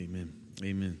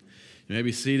Amen. You may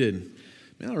be seated.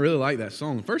 Man, I really like that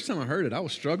song. The first time I heard it, I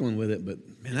was struggling with it, but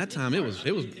man, that time it was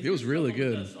really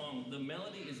good. That song, the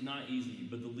melody is not easy,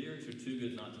 but the lyrics are too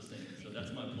good not to sing. So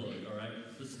that's my plug. All right,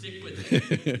 so stick with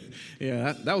it.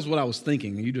 Yeah, that was what I was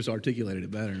thinking. You just articulated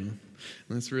it better.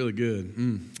 That's really good.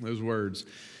 Those words.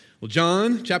 Well,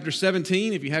 John chapter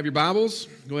 17. If you have your Bibles,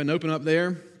 go ahead and open up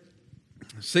there.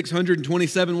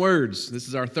 627 words. This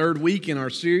is our third week in our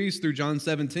series through John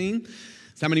 17.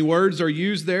 How many words are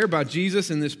used there by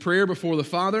Jesus in this prayer before the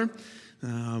Father?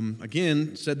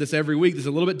 Again, said this every week. This is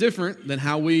a little bit different than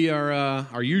how we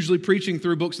are usually preaching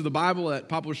through books of the Bible at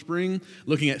Poplar Spring,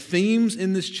 looking at themes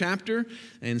in this chapter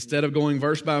instead of going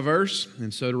verse by verse.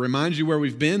 And so to remind you where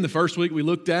we've been, the first week we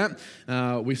looked at,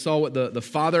 we saw what the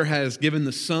Father has given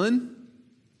the Son,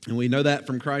 and we know that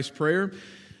from Christ's prayer.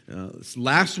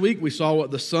 Last week we saw what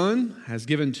the Son has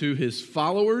given to His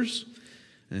followers.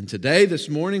 And today, this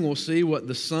morning, we'll see what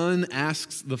the Son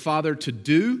asks the Father to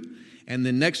do. And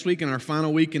then next week, in our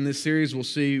final week in this series, we'll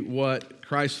see what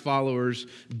Christ's followers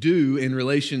do in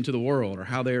relation to the world, or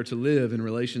how they are to live in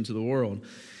relation to the world.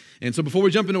 And so before we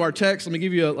jump into our text, let me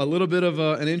give you a little bit of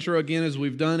an intro again, as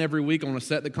we've done every week. I want to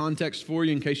set the context for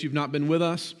you in case you've not been with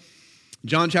us.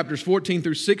 John chapters 14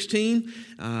 through 16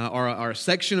 are a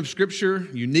section of Scripture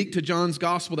unique to John's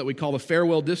gospel that we call the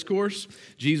farewell discourse.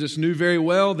 Jesus knew very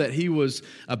well that he was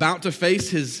about to face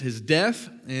his death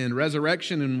and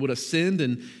resurrection and would ascend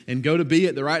and go to be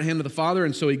at the right hand of the Father.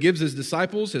 And so he gives his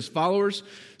disciples, his followers,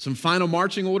 some final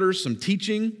marching orders, some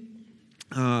teaching.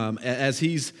 As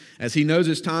he knows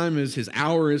his time his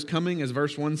hour is coming, as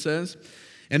verse 1 says.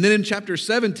 And then in chapter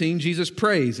 17, Jesus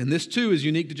prays, and this too is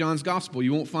unique to John's gospel.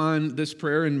 You won't find this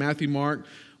prayer in Matthew, Mark,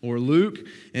 or Luke,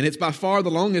 and it's by far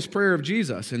the longest prayer of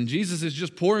Jesus. And Jesus is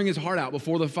just pouring his heart out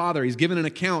before the Father. He's given an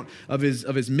account of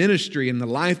his ministry and the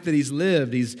life that he's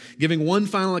lived. He's giving one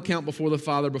final account before the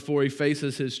Father before he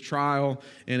faces his trial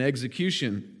and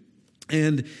execution.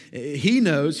 And he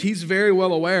knows, he's very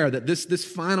well aware that this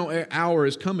final hour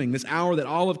is coming, this hour that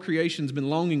all of creation's been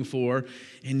longing for,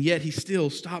 and yet he still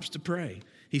stops to pray.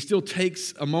 He still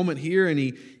takes a moment here and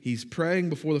he's praying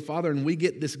before the Father, and we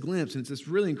get this glimpse. And it's this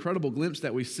really incredible glimpse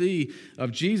that we see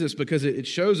of Jesus because it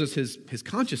shows us his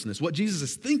consciousness, what Jesus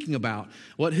is thinking about,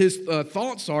 what his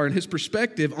thoughts are and his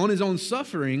perspective on his own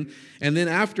suffering. And then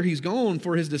after he's gone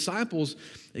for his disciples,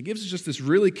 it gives us just this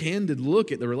really candid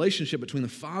look at the relationship between the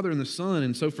Father and the Son.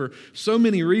 And so for so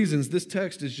many reasons, this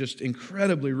text is just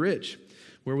incredibly rich,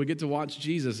 where we get to watch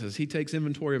Jesus as he takes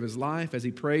inventory of his life, as he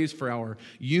prays for our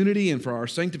unity and for our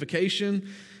sanctification,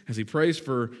 as he prays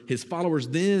for his followers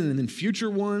then and then future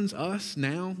ones, us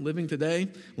now, living today.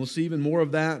 We'll see even more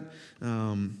of that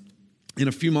in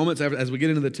a few moments as we get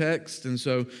into the text. And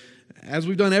so, as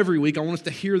we've done every week, I want us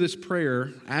to hear this prayer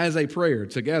as a prayer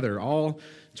together, all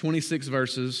 26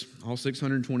 verses, all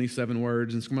 627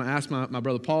 words. And so I'm going to ask my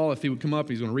brother Paul if he would come up.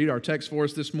 He's going to read our text for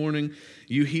us this morning.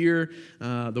 You hear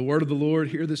the word of the Lord,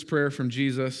 hear this prayer from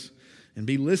Jesus, and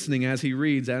be listening as he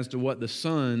reads as to what the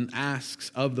Son asks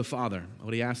of the Father,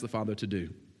 what he asks the Father to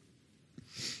do.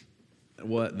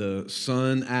 What the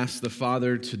Son asks the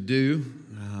Father to do.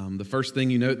 The first thing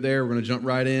you note there, we're going to jump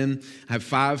right in. I have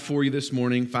 5 for you this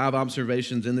morning, 5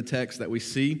 observations in the text that we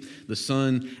see the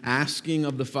Son asking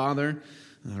of the Father.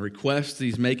 Request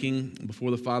he's making before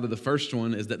the Father. The first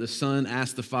one is that the Son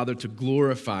asks the Father to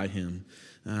glorify him.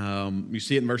 You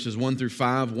see it in verses 1 through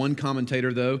 5. One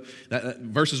commentator, though,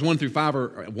 verses 1 through 5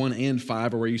 or 1 and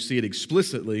 5 are where you see it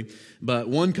explicitly. But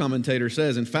one commentator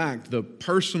says, in fact, the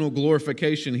personal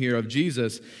glorification here of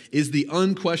Jesus is the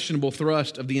unquestionable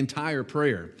thrust of the entire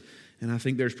prayer. And I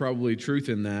think there's probably truth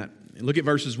in that. Look at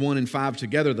verses 1 and 5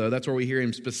 together, though. That's where we hear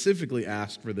him specifically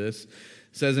ask for this.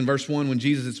 It says in verse 1, when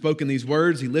Jesus had spoken these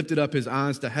words, he lifted up his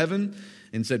eyes to heaven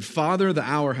and said, Father, the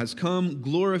hour has come.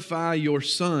 Glorify your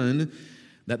Son,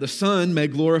 that the Son may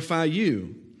glorify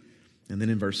you. And then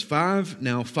in verse 5,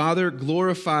 now, Father,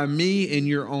 glorify me in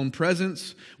your own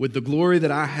presence with the glory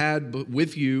that I had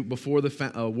with you before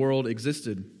the world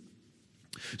existed.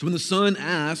 So when the Son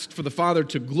asked for the Father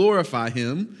to glorify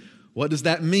him, what does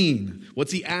that mean?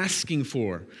 What's he asking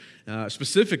for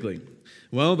specifically?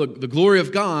 Well, the glory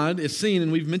of God is seen,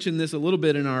 and we've mentioned this a little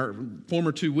bit in our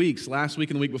former 2 weeks, last week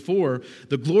and the week before.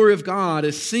 The glory of God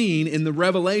is seen in the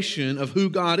revelation of who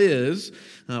God is,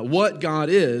 what God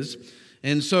is.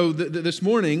 And so this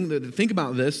morning, think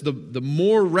about this, the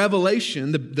more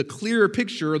revelation, the clearer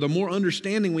picture, the more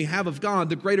understanding we have of God,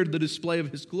 the greater the display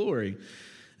of his glory.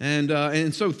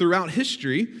 And so throughout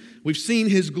history, we've seen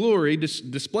his glory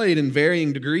displayed in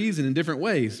varying degrees and in different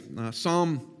ways.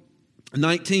 Psalm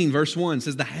 19, verse 1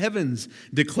 says, the heavens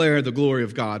declare the glory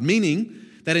of God, meaning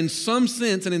that in some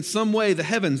sense and in some way the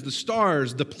heavens, the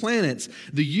stars, the planets,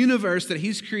 the universe that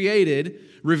he's created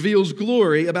reveals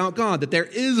glory about God, that there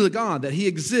is a God, that he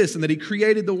exists, and that he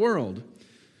created the world.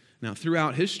 Now,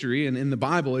 throughout history and in the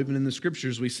Bible, even in the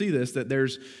scriptures, we see this, that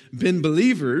there's been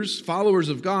believers, followers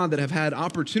of God, that have had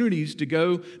opportunities to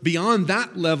go beyond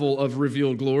that level of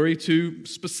revealed glory to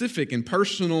specific and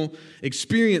personal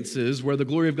experiences where the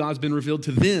glory of God's been revealed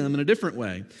to them in a different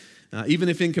way, even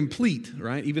if incomplete,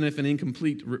 right? Even if an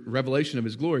incomplete revelation of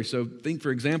his glory. So think, for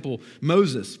example,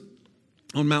 Moses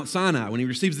on Mount Sinai, when he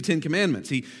receives the Ten Commandments,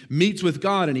 he meets with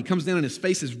God and he comes down and his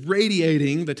face is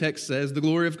radiating, the text says, the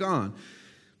glory of God.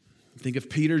 Think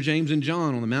of Peter, James, and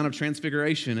John on the Mount of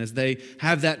Transfiguration as they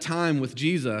have that time with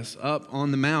Jesus up on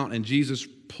the mount, and Jesus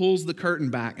pulls the curtain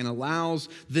back and allows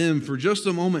them for just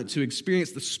a moment to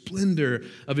experience the splendor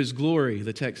of his glory,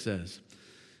 the text says.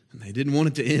 And they didn't want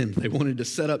it to end. They wanted to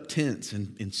set up tents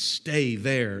and stay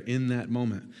there in that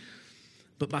moment.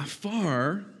 But by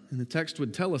far, and the text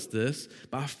would tell us this,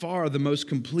 by far the most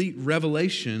complete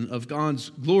revelation of God's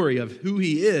glory, of who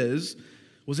he is,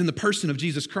 was in the person of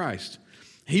Jesus Christ.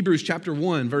 Hebrews chapter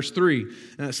 1, verse 3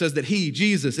 says that he,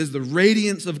 Jesus, is the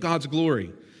radiance of God's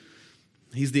glory.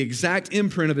 He's the exact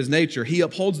imprint of his nature. He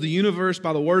upholds the universe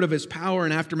by the word of his power,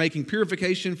 and after making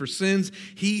purification for sins,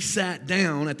 he sat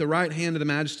down at the right hand of the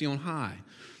Majesty on high.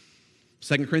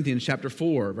 2 Corinthians chapter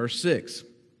 4, verse 6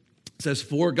 says,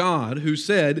 for God, who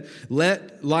said,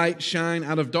 let light shine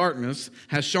out of darkness,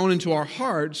 has shone into our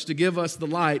hearts to give us the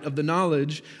light of the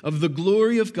knowledge of the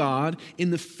glory of God in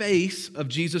the face of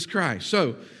Jesus Christ.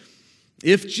 So,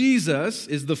 if Jesus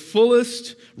is the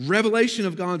fullest revelation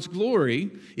of God's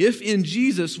glory, if in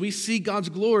Jesus we see God's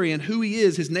glory and who he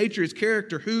is, his nature, his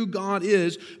character, who God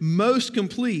is, most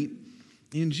complete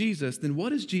in Jesus, then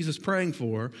what is Jesus praying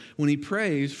for when he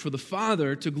prays for the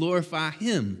Father to glorify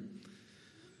him?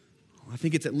 I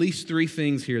think it's at least three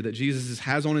things here that Jesus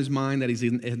has on his mind that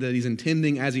he's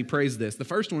intending as he prays this. The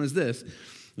first one is this.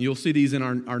 You'll see these in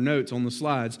our notes on the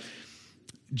slides.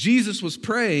 Jesus was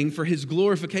praying for his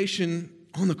glorification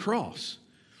on the cross.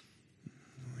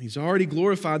 He's already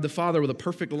glorified the Father with a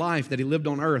perfect life that he lived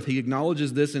on earth. He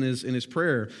acknowledges this in his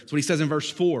prayer. That's what he says in verse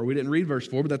 4. We didn't read verse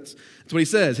 4, but that's what he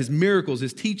says. His miracles,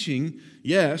 his teaching,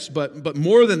 yes, but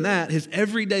more than that, his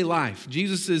everyday life.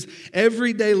 Jesus'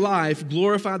 everyday life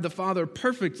glorified the Father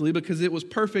perfectly because it was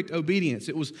perfect obedience.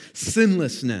 It was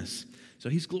sinlessness. So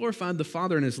he's glorified the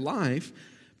Father in his life,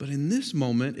 but in this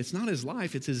moment, it's not his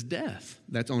life, it's his death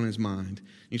that's on his mind.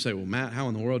 You say, well, Matt, how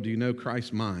in the world do you know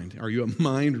Christ's mind? Are you a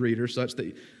mind reader such that...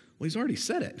 Well, he's already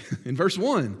said it. In verse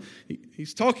 1,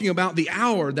 he's talking about the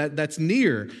hour that's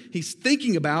near. He's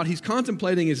thinking about, he's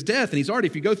contemplating his death, and he's already,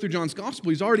 if you go through John's gospel,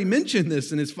 he's already mentioned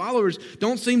this, and his followers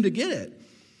don't seem to get it.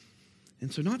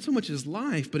 And so not so much his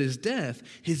life, but his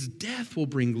death will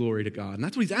bring glory to God. And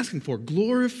that's what he's asking for.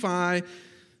 Glorify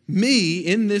me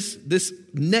in this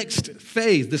next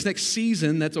phase, this next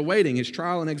season that's awaiting, his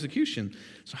trial and execution.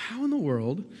 So how in the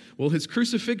world will his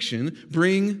crucifixion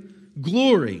bring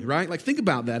glory, right? Like, think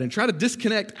about that and try to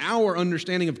disconnect our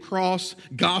understanding of cross,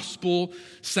 gospel,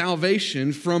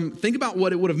 salvation from, think about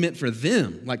what it would have meant for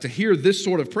them, like to hear this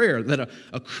sort of prayer, that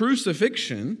a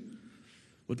crucifixion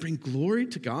would bring glory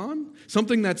to God,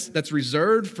 something that's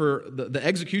reserved for the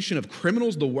execution of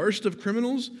criminals, the worst of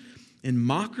criminals, in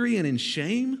mockery and in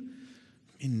shame,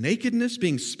 in nakedness,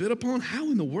 being spit upon.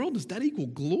 How in the world does that equal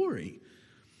glory?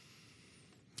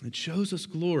 It shows us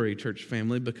glory, church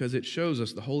family, because it shows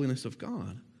us the holiness of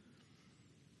God.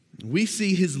 We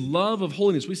see his love of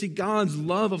holiness. We see God's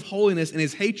love of holiness and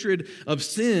his hatred of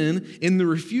sin in the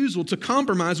refusal to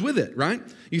compromise with it, right?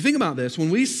 You think about this. When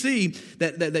we see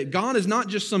that God is not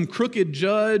just some crooked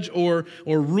judge or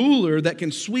ruler that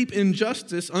can sweep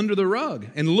injustice under the rug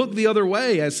and look the other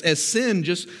way as sin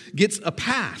just gets a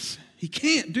pass. He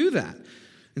can't do that.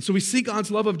 And so we see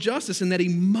God's love of justice and that he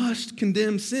must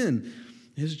condemn sin.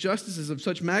 His justice is of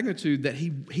such magnitude that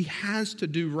he has to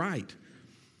do right.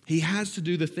 He has to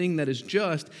do the thing that is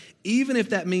just, even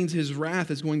if that means his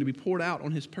wrath is going to be poured out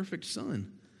on his perfect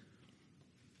Son.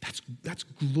 That's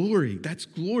glory. That's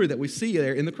glory that we see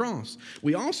there in the cross.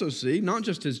 We also see not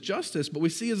just his justice, but we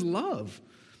see his love.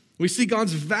 We see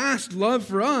God's vast love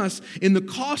for us in the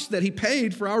cost that he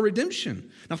paid for our redemption.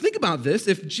 Now think about this.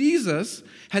 If Jesus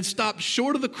had stopped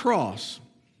short of the cross,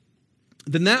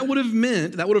 then that would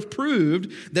have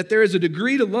proved that there is a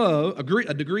degree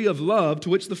of love to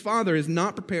which the Father is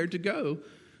not prepared to go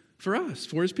for us,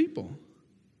 for his people.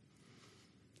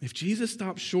 If Jesus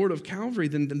stopped short of Calvary,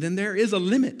 then there is a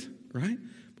limit, right?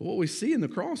 But what we see in the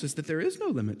cross is that there is no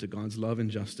limit to God's love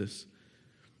and justice.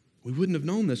 We wouldn't have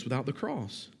known this without the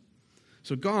cross.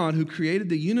 So God, who created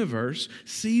the universe,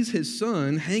 sees his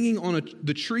son hanging on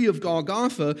the tree of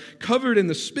Golgotha, covered in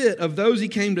the spit of those he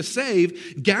came to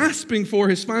save, gasping for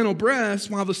his final breath,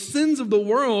 while the sins of the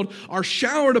world are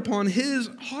showered upon his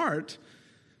heart.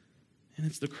 And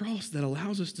it's the cross that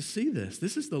allows us to see this.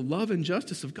 This is the love and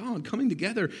justice of God coming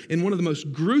together in one of the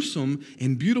most gruesome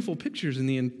and beautiful pictures in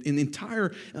the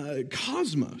entire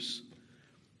cosmos.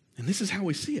 And this is how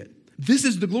we see it. This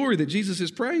is the glory that Jesus is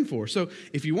praying for. So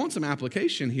if you want some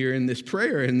application here in this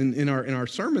prayer and in our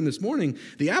sermon this morning,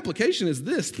 the application is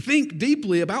this: think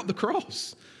deeply about the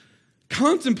cross.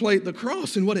 Contemplate the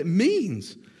cross and what it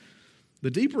means. The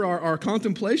deeper our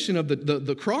contemplation of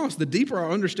the cross, the deeper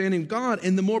our understanding of God,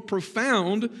 and the more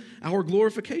profound our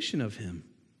glorification of him.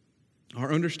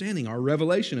 Our understanding, our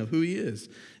revelation of who he is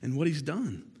and what he's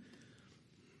done.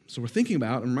 So we're thinking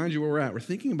about, and remind you where we're at, we're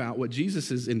thinking about what Jesus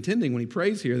is intending when he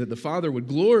prays here, that the Father would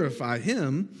glorify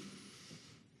him.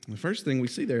 And the first thing we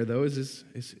see there, though, is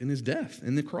in his death,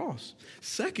 in the cross.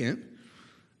 Second,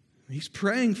 he's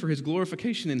praying for his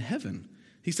glorification in heaven.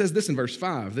 He says this in verse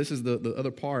 5. This is the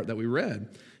other part that we read.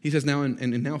 He says, now,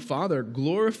 and now, Father,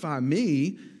 glorify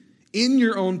me in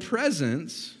your own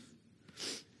presence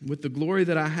with the glory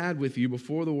that I had with you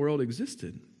before the world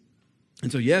existed.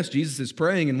 And so, yes, Jesus is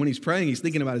praying, and when he's praying, he's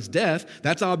thinking about his death.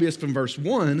 That's obvious from verse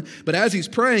 1. But as he's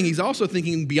praying, he's also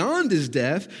thinking beyond his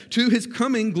death to his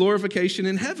coming glorification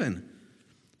in heaven.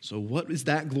 So what is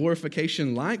that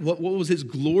glorification like? What was his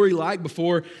glory like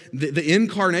before the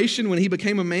incarnation when he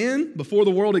became a man, before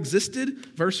the world existed?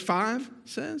 Verse 5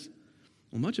 says.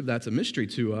 Well, much of that's a mystery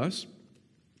to us.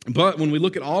 But when we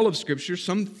look at all of Scripture,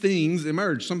 some things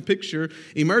emerge, some picture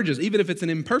emerges, even if it's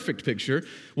an imperfect picture.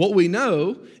 What we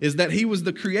know is that he was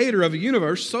the creator of a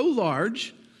universe so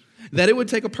large that it would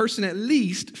take a person at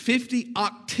least 50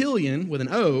 octillion, with an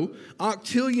O,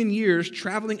 octillion years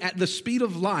traveling at the speed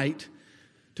of light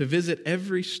to visit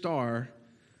every star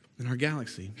in our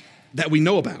galaxy that we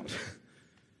know about.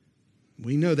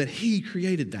 We know that he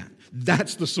created that.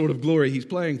 That's the sort of glory he's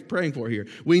praying for here.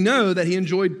 We know that he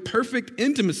enjoyed perfect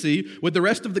intimacy with the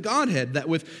rest of the Godhead, that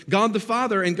with God the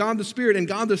Father and God the Spirit and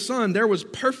God the Son, there was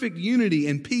perfect unity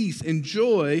and peace and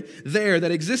joy there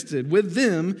that existed with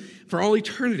them for all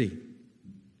eternity.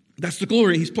 That's the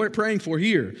glory he's praying for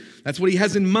here. That's what he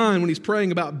has in mind when he's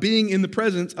praying about being in the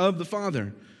presence of the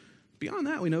Father. Beyond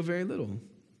that, we know very little.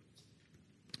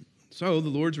 So the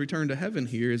Lord's return to heaven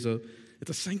here it's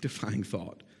a sanctifying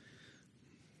thought.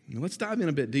 Now let's dive in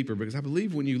a bit deeper, because I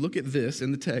believe when you look at this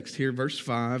in the text here, verse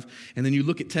 5, and then you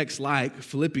look at texts like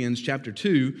Philippians chapter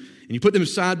 2, and you put them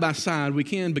side by side, we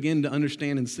can begin to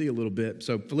understand and see a little bit.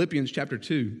 So Philippians chapter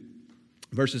 2,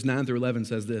 verses 9 through 11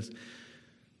 says this. It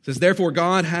says, therefore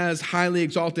God has highly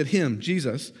exalted him,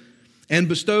 Jesus, and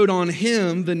bestowed on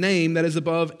him the name that is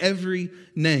above every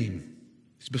name.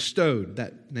 He's bestowed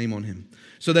that name on him.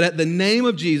 So that at the name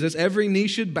of Jesus, every knee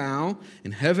should bow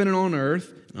in heaven and on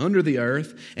earth and under the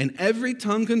earth, and every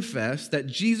tongue confess that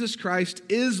Jesus Christ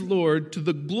is Lord, to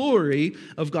the glory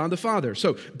of God the Father.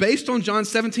 So based on John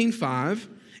 17:5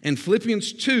 and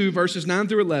Philippians 2, verses 9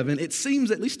 through 11, it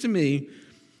seems, at least to me,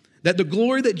 that the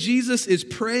glory that Jesus is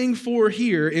praying for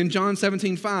here in John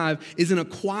 17:5 is an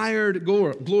acquired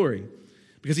glory,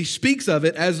 because he speaks of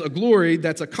it as a glory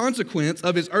that's a consequence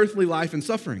of his earthly life and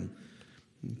suffering.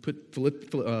 Put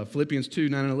Philippians 2,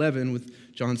 9 and 11 with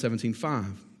John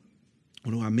 17:5.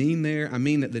 What do I mean there? I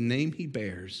mean that the name he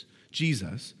bears,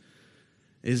 Jesus,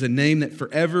 is a name that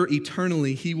forever,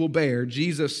 eternally he will bear.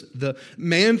 Jesus, the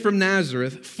man from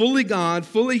Nazareth, fully God,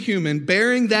 fully human,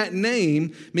 bearing that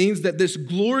name means that this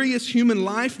glorious human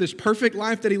life, this perfect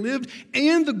life that he lived,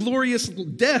 and the glorious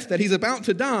death that he's about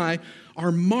to die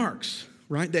are marks,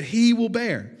 right, that he will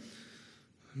bear.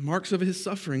 Marks of his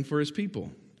suffering for his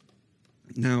people.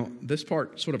 Now, this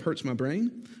part sort of hurts my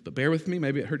brain, but bear with me.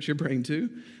 Maybe it hurts your brain too.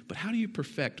 But how do you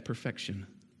perfect perfection?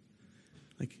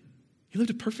 Like, he lived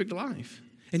a perfect life.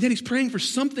 And yet he's praying for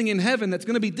something in heaven that's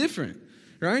going to be different,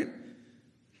 right?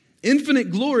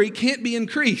 Infinite glory can't be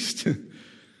increased.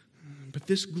 But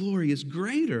this glory is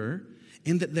greater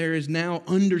in that there is now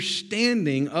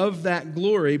understanding of that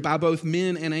glory by both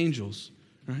men and angels,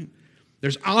 right?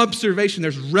 There's observation,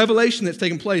 there's revelation that's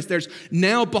taking place. There's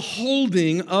now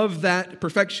beholding of that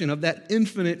perfection, of that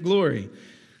infinite glory.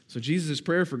 So Jesus'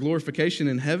 prayer for glorification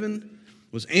in heaven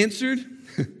was answered.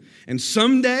 And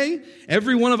someday,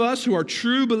 every one of us who are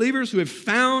true believers, who have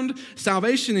found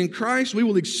salvation in Christ, we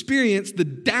will experience the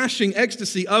dashing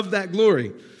ecstasy of that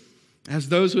glory, as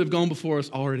those who have gone before us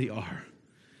already are.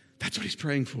 That's what he's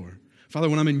praying for. Father,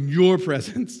 when I'm in your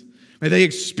presence, may they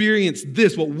experience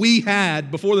this, what we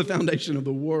had before the foundation of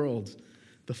the world.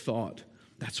 The thought,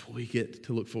 That's what we get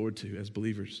to look forward to as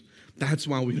believers. That's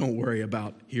why we don't worry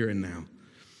about here and now.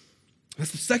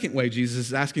 That's the second way Jesus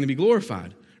is asking to be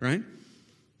glorified, right?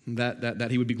 That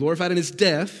he would be glorified in his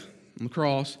death on the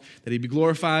cross, that he'd be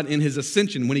glorified in his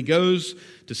ascension when he goes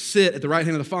to sit at the right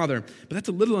hand of the Father. But that's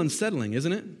a little unsettling,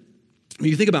 isn't it? When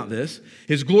you think about this,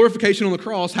 his glorification on the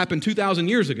cross happened 2,000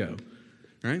 years ago,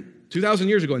 right? 2,000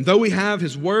 years ago. And though we have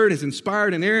his word, his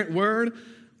inspired, inerrant word,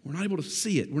 we're not able to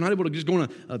see it. We're not able to just go in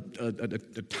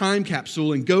a time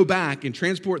capsule and go back and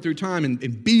transport through time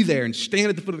and be there and stand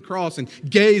at the foot of the cross and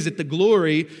gaze at the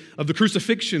glory of the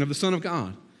crucifixion of the Son of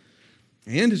God.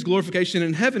 And his glorification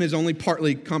in heaven is only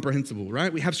partly comprehensible,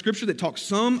 right? We have scripture that talks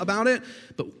some about it,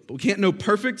 but we can't know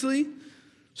perfectly.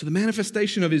 So the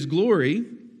manifestation of his glory,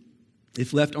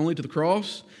 if left only to the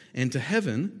cross and to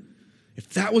heaven, if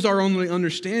that was our only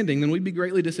understanding, then we'd be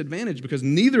greatly disadvantaged because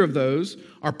neither of those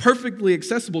are perfectly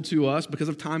accessible to us because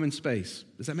of time and space.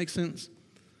 Does that make sense?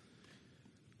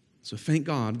 So thank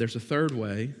God there's a third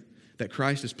way that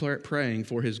Christ is praying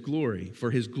for his glory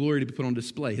to be put on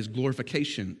display, his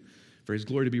glorification, for his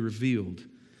glory to be revealed.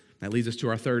 That leads us to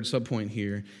our third subpoint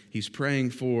here. He's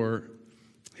praying for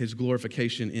his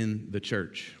glorification in the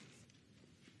church.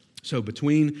 So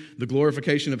between the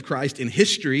glorification of Christ in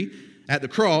history at the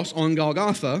cross on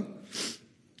Golgotha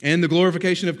and the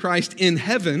glorification of Christ in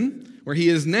heaven, where he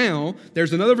is now,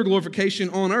 there's another glorification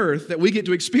on earth that we get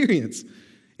to experience.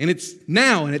 And it's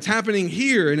now, and it's happening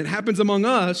here, and it happens among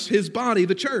us, his body,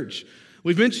 the church.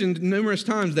 We've mentioned numerous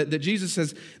times that Jesus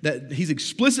says that he's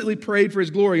explicitly prayed for his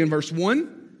glory in verse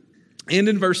 1 and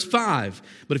in verse 5.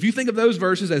 But if you think of those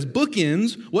verses as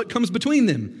bookends, what comes between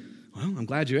them? Well, I'm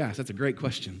glad you asked. That's a great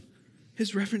question.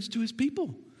 His reference to his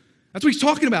people. That's what he's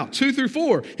talking about, 2 through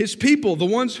 4. His people, the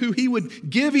ones who he would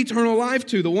give eternal life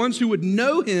to, the ones who would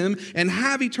know him and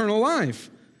have eternal life.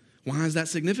 Why is that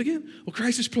significant? Well,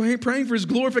 Christ is praying for his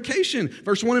glorification.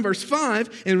 Verse 1 and verse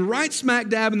 5, and right smack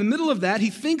dab in the middle of that, he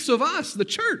thinks of us, the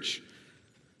church.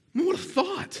 I mean, what a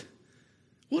thought.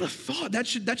 What a thought. That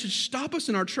should stop us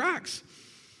in our tracks.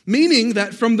 Meaning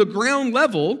that from the ground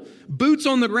level, boots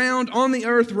on the ground, on the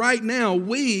earth right now,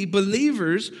 we,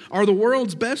 believers, are the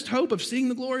world's best hope of seeing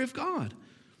the glory of God.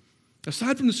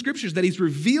 Aside from the scriptures that he's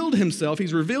revealed himself,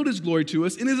 he's revealed his glory to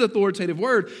us in his authoritative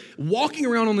word, walking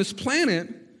around on this planet,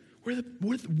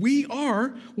 we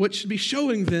are what should be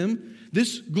showing them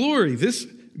this glory, this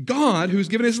God who's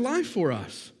given his life for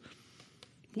us.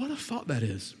 What a thought that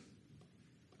is.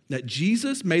 That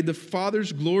Jesus made the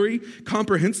Father's glory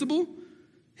comprehensible,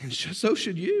 and so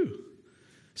should you.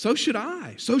 So should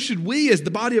I. So should we as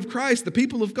the body of Christ, the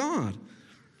people of God.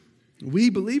 We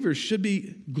believers should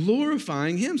be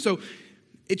glorifying him. So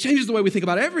it changes the way we think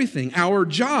about everything. Our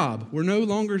job. We're no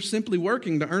longer simply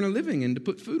working to earn a living and to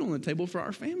put food on the table for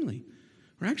our family.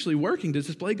 We're actually working to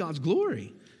display God's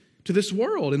glory to this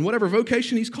world in whatever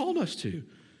vocation he's called us to.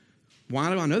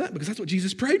 Why do I know that? Because that's what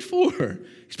Jesus prayed for.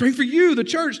 He's praying for you, the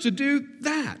church, to do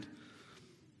that.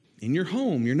 In your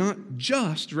home, you're not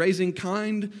just raising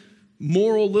kind,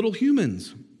 moral little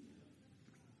humans.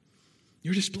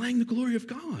 You're displaying the glory of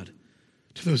God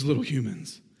to those little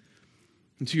humans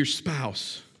and to your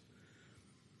spouse.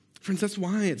 Friends, that's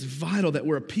why it's vital that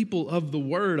we're a people of the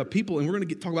Word, a people, and we're going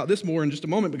to talk about this more in just a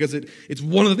moment because it's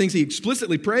one of the things he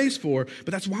explicitly prays for,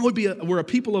 but that's why we're a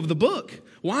people of the book.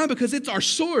 Why? Because it's our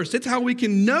source. It's how we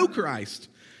can know Christ.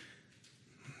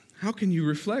 How can you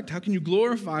reflect? How can you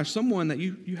glorify someone that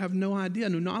you have no idea,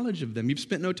 no knowledge of them? You've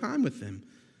spent no time with them.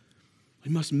 We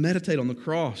must meditate on the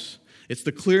cross. It's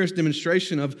the clearest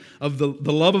demonstration of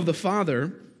the love of the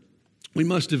Father. We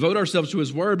must devote ourselves to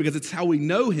his word because it's how we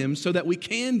know him so that we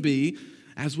can be,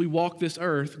 as we walk this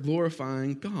earth,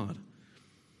 glorifying God.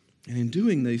 And in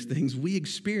doing these things, we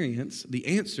experience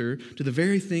the answer to the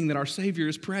very thing that our Savior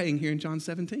is praying here in John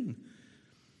 17.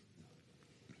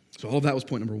 So all of that was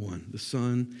point number 1. The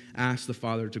Son asked the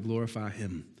Father to glorify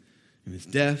him in his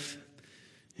death,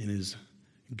 in his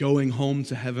going home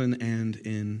to heaven, and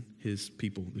in his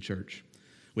people, the church.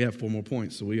 We have 4 more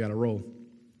points, so we got to roll.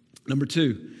 Number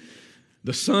 2.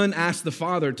 The Son asked the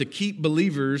Father to keep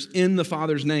believers in the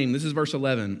Father's name. This is verse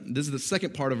 11. This is the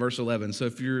second part of verse 11. So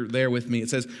if you're there with me, it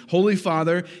says, Holy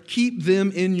Father, keep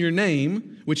them in your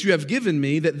name, which you have given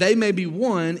me, that they may be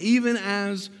one, even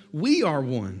as we are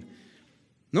one.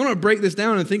 Now I want to break this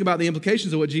down and think about the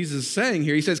implications of what Jesus is saying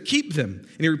here. He says, keep them.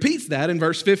 And he repeats that in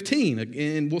verse 15.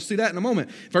 And we'll see that in a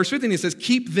moment. Verse 15, he says,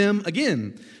 keep them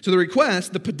again. So the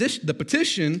request, the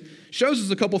petition, shows us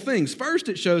a couple things. First,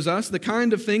 it shows us the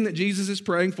kind of thing that Jesus is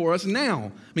praying for us now.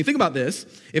 I mean, think about this.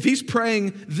 If he's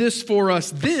praying this for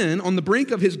us then, on the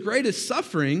brink of his greatest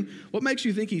suffering, what makes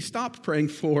you think he stopped praying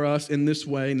for us in this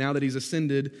way now that he's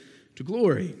ascended to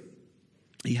glory.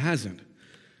 He hasn't.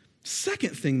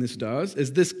 Second thing this does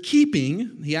is this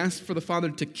keeping. He asks for the Father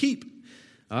to keep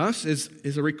us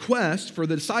is a request for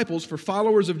the disciples, for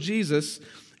followers of Jesus,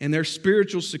 and their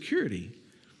spiritual security.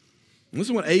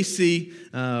 Listen to what A.C.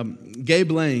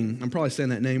 Gabe Lane, I'm probably saying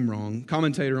that name wrong,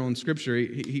 commentator on Scripture,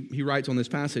 he writes on this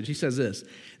passage. He says this: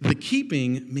 the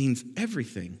keeping means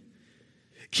everything.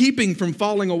 Keeping from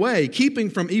falling away, keeping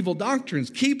from evil doctrines,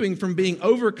 keeping from being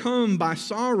overcome by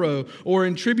sorrow or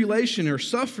in tribulation or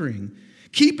suffering,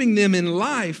 keeping them in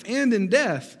life and in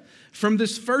death. From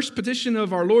this first petition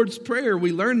of our Lord's Prayer,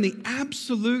 we learn the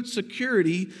absolute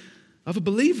security of a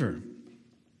believer.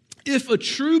 If a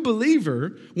true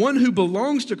believer, one who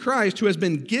belongs to Christ, who has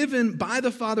been given by the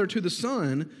Father to the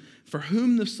Son, for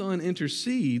whom the Son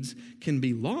intercedes, can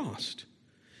be lost,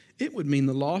 it would mean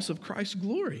the loss of Christ's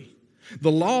glory,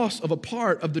 the loss of a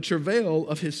part of the travail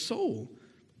of his soul.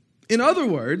 In other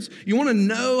words, you want to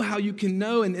know how you can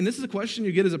know, and this is a question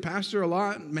you get as a pastor a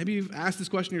lot. Maybe you've asked this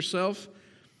question yourself.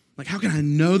 Like, how can I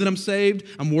know that I'm saved?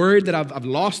 I'm worried that I've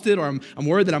lost it, or I'm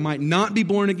worried that I might not be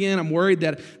born again. I'm worried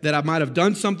that I might have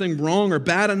done something wrong or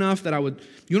bad enough that I would.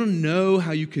 You want to know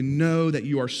how you can know that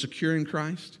you are secure in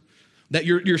Christ? That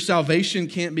your salvation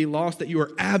can't be lost, that you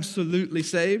are absolutely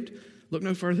saved? Look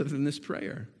no further than this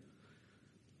prayer.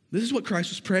 This is what Christ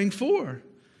was praying for.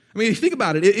 I mean, think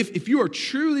about it. If you are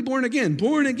truly born again,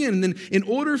 and then in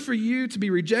order for you to be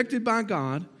rejected by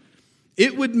God,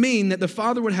 it would mean that the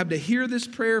Father would have to hear this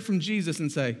prayer from Jesus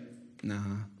and say, nah,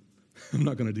 I'm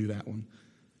not going to do that one.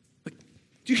 Like,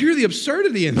 do you hear the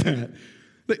absurdity in that?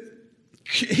 Like,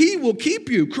 he will keep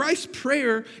you. Christ's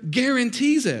prayer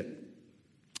guarantees it.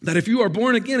 That if you are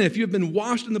born again, if you have been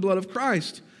washed in the blood of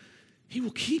Christ, he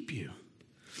will keep you.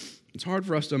 It's hard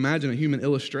for us to imagine a human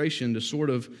illustration to sort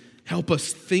of help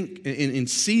us think and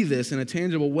see this in a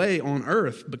tangible way on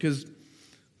earth because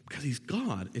he's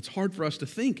God. It's hard for us to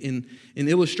think in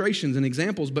illustrations and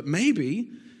examples, but maybe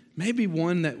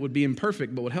one that would be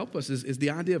imperfect but would help us is the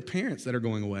idea of parents that are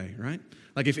going away, right?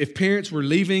 Like if parents were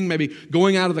leaving, maybe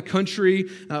going out of the country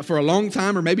for a long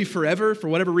time or maybe forever, for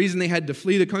whatever reason they had to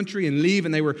flee the country and leave,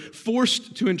 and they were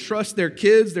forced to entrust their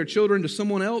kids, their children to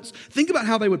someone else. Think about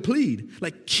how they would plead.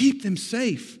 Like, keep them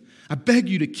safe. I beg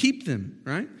you to keep them,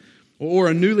 right? Or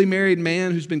a newly married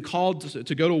man who's been called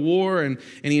to go to war and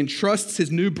he entrusts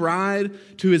his new bride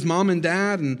to his mom and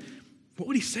dad. And what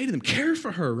would he say to them? Care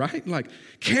for her, right? Like,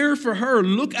 care for her,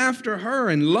 look after her,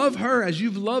 and love her as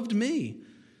you've loved me.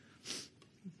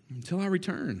 Until I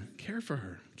return, care for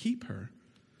her, keep her.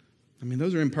 I mean,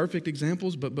 those are imperfect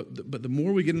examples, but the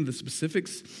more we get into the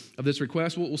specifics of this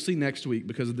request, we'll see next week,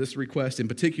 because this request in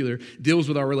particular deals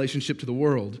with our relationship to the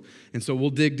world. And so we'll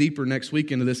dig deeper next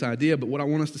week into this idea. But what I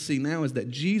want us to see now is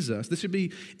that Jesus, this should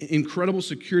be incredible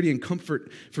security and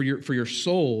comfort for your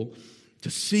soul, to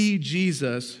see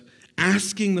Jesus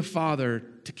asking the Father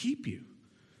to keep you,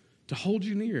 to hold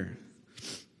you near.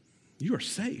 You are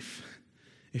safe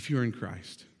if you're in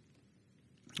Christ.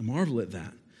 I marvel at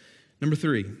that. Number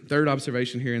three, third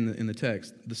observation here in the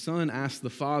text. The Son asks the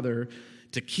Father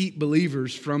to keep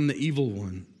believers from the evil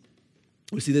one.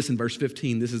 We see this in verse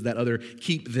 15. This is that other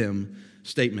keep them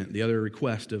statement, the other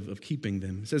request of keeping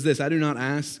them. It says this: I do not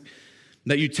ask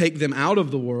that you take them out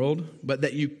of the world, but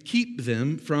that you keep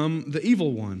them from the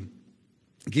evil one.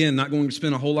 Again, not going to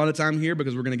spend a whole lot of time here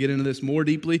because we're going to get into this more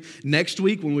deeply next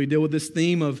week when we deal with this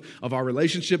theme of our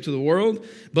relationship to the world.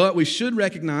 But we should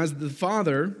recognize that the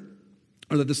Father,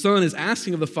 or that the Son is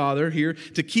asking of the Father here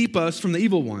to keep us from the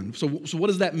evil one. So what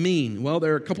does that mean? Well,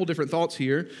 there are a couple different thoughts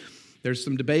here. There's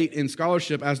some debate in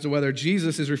scholarship as to whether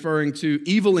Jesus is referring to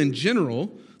evil in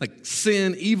general, like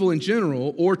sin, evil in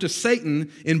general, or to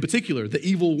Satan in particular, the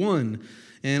evil one.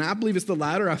 And I believe it's the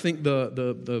latter. I think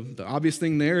the obvious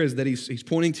thing there is that he's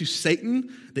pointing to Satan,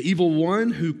 the evil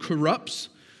one who corrupts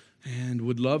and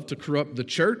would love to corrupt the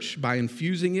church by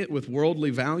infusing it with worldly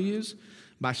values,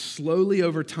 by slowly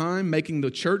over time making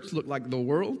the church look like the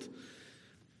world.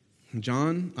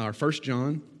 John, 1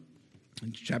 John,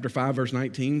 chapter 5, verse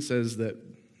 19 says that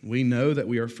we know that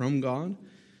we are from God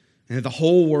and that the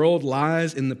whole world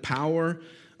lies in the power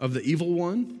of the evil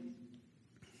one.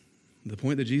 The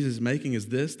point that Jesus is making is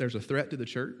this: there's a threat to the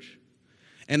church.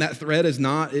 And that threat is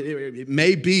not, it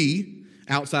may be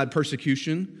outside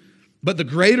persecution, but the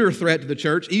greater threat to the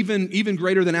church, even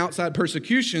greater than outside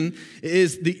persecution,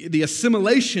 is the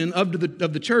assimilation of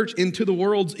the church into the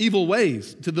world's evil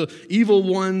ways, to the evil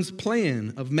one's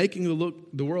plan of making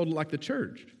the world look like the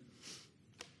church.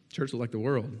 Church look like the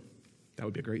world. That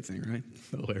would be a great thing, right?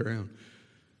 The other way around.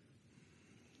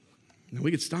 Now we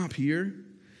could stop here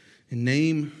and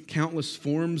name countless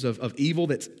forms of evil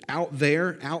that's out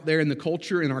there in the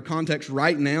culture, in our context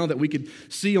right now, that we could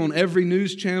see on every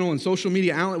news channel and social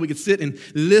media outlet. We could sit and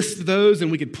list those,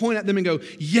 and we could point at them and go,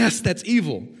 yes, that's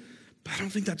evil. But I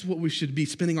don't think that's what we should be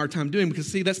spending our time doing, because,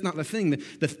 see, that's not the thing.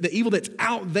 The evil that's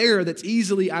out there that's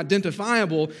easily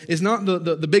identifiable is not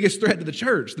the biggest threat to the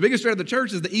church. The biggest threat to the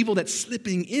church is the evil that's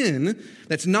slipping in,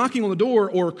 that's knocking on the door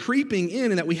or creeping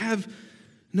in, and that we have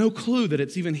no clue that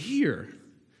it's even here.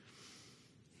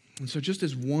 And so just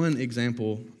as one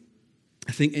example,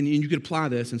 I think, and you could apply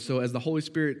this, and so as the Holy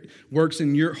Spirit works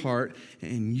in your heart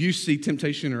and you see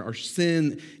temptation or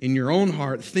sin in your own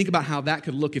heart, think about how that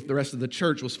could look if the rest of the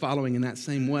church was following in that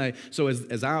same way. So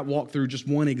as I walk through just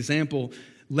one example,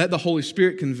 let the Holy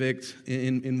Spirit convict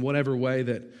in whatever way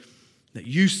that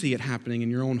you see it happening in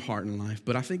your own heart and life.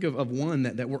 But I think of one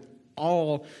that we're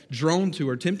all drawn to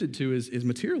or tempted to is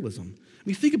materialism. I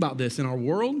mean, think about this in our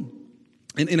world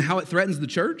and how it threatens the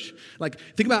church. Like,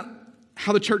 think about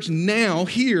how the church now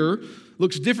here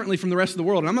looks differently from the rest of the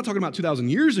world. And I'm not talking about 2,000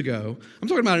 years ago. I'm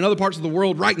talking about in other parts of the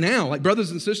world right now, like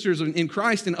brothers and sisters in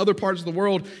Christ in other parts of the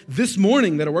world this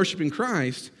morning that are worshiping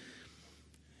Christ.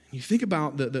 You think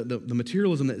about the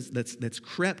materialism that's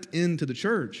crept into the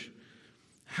church.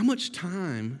 How much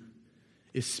time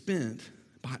is spent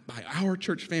by our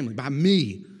church family, by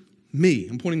me,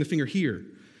 I'm pointing the finger here,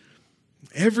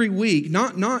 every week,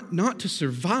 not to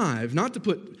survive, not to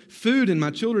put food in my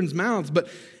children's mouths, but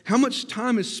how much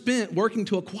time is spent working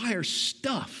to acquire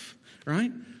stuff,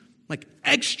 right? Like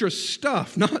extra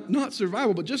stuff, not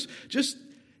survival, but just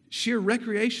sheer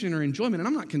recreation or enjoyment. And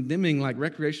I'm not condemning like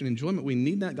recreation and enjoyment. We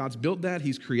need that. God's built that.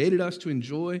 He's created us to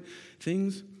enjoy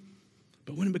things.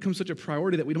 But when it becomes such a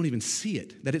priority that we don't even see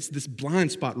it, that it's this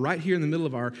blind spot right here in the middle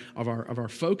of our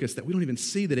focus, that we don't even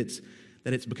see that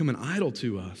it's become an idol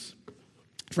to us.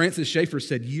 Francis Schaeffer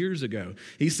said years ago,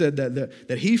 he said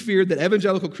that he feared that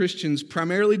evangelical Christians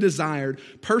primarily desired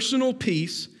personal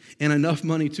peace and enough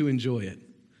money to enjoy it,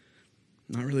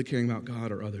 not really caring about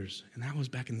God or others. And that was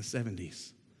back in the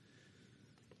 70s.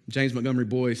 James Montgomery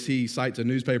Boyce, he cites a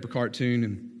newspaper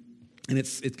cartoon, and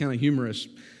it's kind of humorous,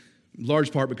 in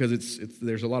large part because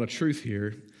there's a lot of truth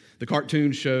here. The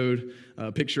cartoon showed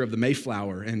a picture of the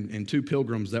Mayflower and two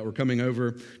pilgrims that were coming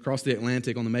over across the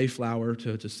Atlantic on the Mayflower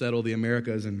to settle the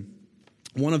Americas. And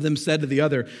one of them said to the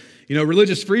other,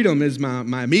 religious freedom is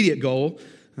my immediate goal,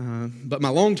 but my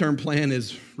long-term plan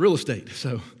is real estate.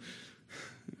 So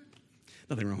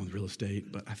nothing wrong with real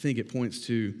estate, but I think it points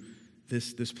to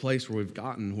this place where we've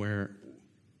gotten where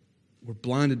we're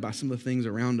blinded by some of the things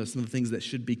around us, some of the things that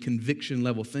should be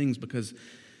conviction-level things, because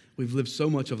we've lived so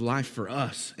much of life for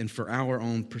us and for our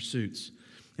own pursuits.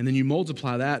 And then you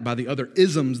multiply that by the other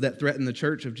isms that threaten the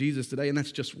church of Jesus today, and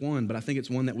that's just one, but I think it's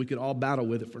one that we could all battle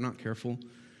with if we're not careful.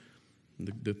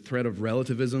 The threat of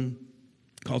relativism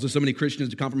causes so many Christians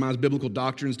to compromise biblical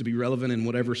doctrines to be relevant in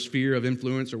whatever sphere of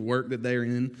influence or work that they're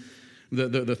in.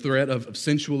 The threat of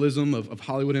sensualism, of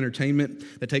Hollywood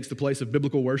entertainment that takes the place of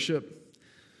biblical worship.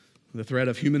 The threat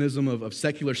of humanism, of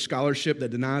secular scholarship that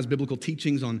denies biblical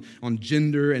teachings on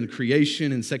gender and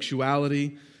creation and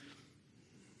sexuality.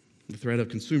 The threat of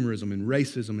consumerism and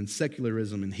racism and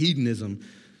secularism and hedonism.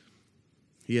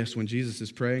 Yes, when Jesus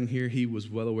is praying here, he was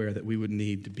well aware that we would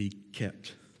need to be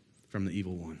kept from the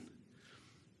evil one,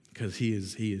 because he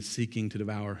is seeking to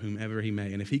devour whomever he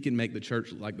may. And if he can make the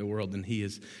church like the world, then he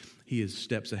is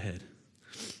steps ahead.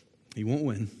 He won't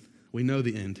win. We know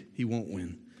the end. He won't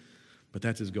win. But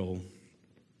that's his goal.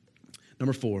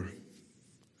 Number 4,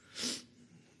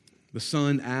 the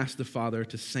Son asked the Father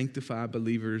to sanctify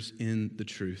believers in the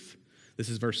truth. This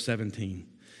is verse 17.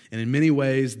 And in many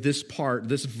ways, this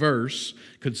verse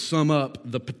could sum up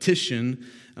the petitions,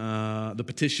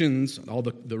 all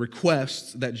the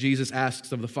requests that Jesus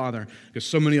asks of the Father, because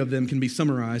so many of them can be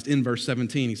summarized in verse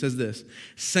 17. He says this: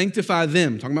 sanctify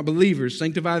them, talking about believers,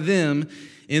 sanctify them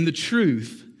in the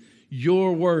truth.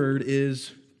 Your word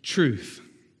is truth.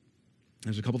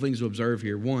 There's a couple things to observe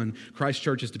here. One, Christ's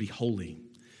church is to be holy.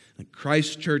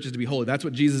 Christ's church is to be holy. That's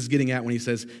what Jesus is getting at when he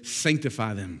says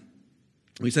sanctify them.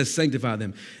 When he says sanctify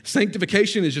them.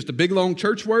 Sanctification is just a big, long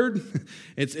church word.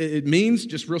 It means,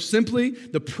 just real simply,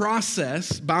 the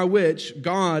process by which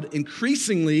God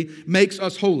increasingly makes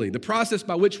us holy. The process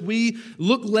by which we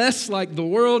look less like the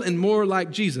world and more like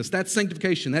Jesus. That's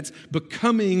sanctification. That's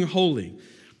becoming holy.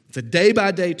 It's a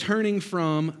day-by-day turning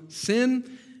from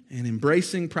sin and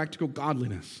embracing practical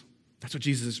godliness. That's what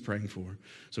Jesus is praying for.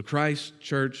 So Christ's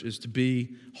church is to be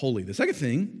holy. The second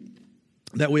thing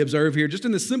that we observe here, just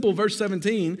in the simple verse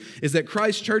 17, is that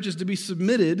Christ's church is to be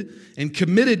submitted and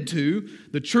committed to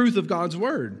the truth of God's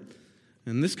word.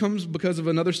 And this comes because of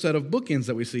another set of bookends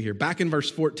that we see here. Back in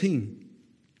verse 14,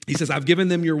 he says, I've given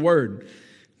them your word.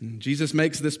 And Jesus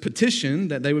makes this petition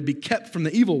that they would be kept from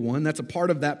the evil one. That's a part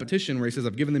of that petition where he says,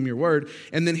 I've given them your word.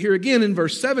 And then here again in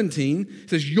verse 17, it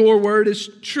says, your word is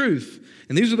truth.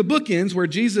 And these are the bookends where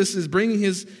Jesus is bringing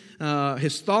his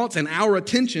thoughts and our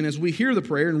attention as we hear the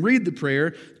prayer and read the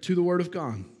prayer to the word of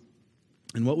God.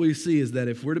 And what we see is that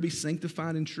if we're to be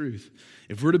sanctified in truth,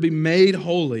 if we're to be made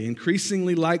holy,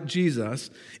 increasingly like Jesus,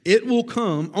 it will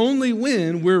come only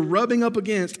when we're rubbing up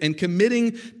against and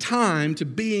committing time to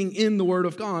being in the Word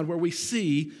of God where we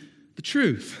see the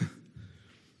truth.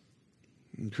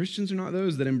 And Christians are not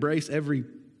those that embrace every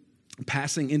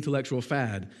passing intellectual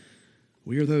fad.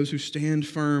 We are those who stand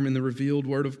firm in the revealed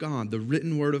Word of God, the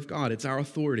written Word of God. It's our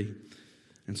authority.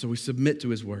 And so we submit to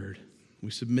His Word.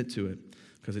 We submit to it.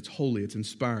 Because it's holy, it's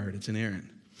inspired, it's inerrant.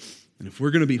 And if we're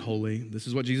going to be holy, this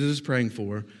is what Jesus is praying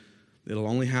for, it'll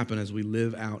only happen as we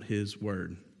live out his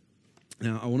word.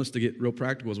 Now, I want us to get real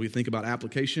practical as we think about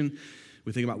application.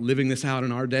 We think about living this out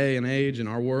in our day and age, in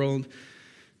our world.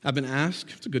 I've been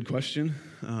asked, it's a good question,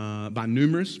 by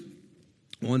numerous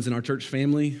ones in our church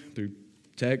family through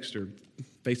text or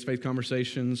face-to-face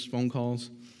conversations, phone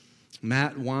calls.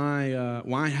 Matt,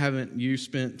 why haven't you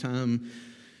spent time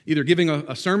either giving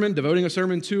a sermon, devoting a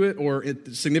sermon to it, or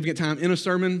significant time in a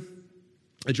sermon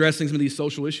addressing some of these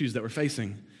social issues that we're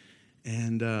facing?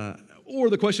 And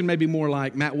or the question may be more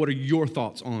like, Matt, what are your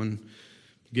thoughts on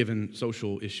given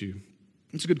social issue?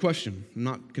 It's a good question. I'm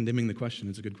not condemning the question.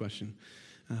 It's a good question.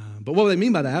 But what they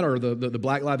mean by that are the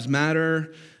Black Lives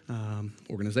Matter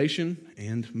organization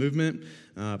and movement,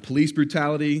 police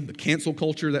brutality, the cancel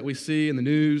culture that we see in the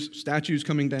news, statues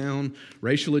coming down,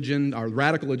 racial agenda, our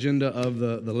radical agenda of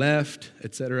the left,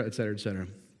 et cetera, et cetera, et cetera.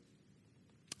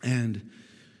 And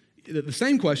the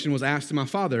same question was asked to my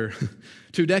father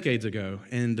 2 decades ago,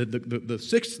 and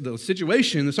the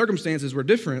situation, the circumstances were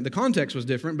different, the context was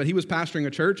different, but he was pastoring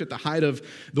a church at the height of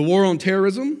the war on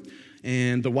terrorism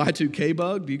and the Y2K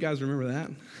bug. Do you guys remember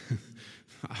that?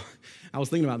 I was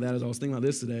thinking about that as I was thinking about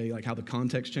this today, like how the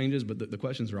context changes, but the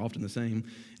questions are often the same.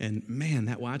 And man,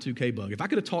 that Y2K bug, if I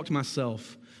could have talked to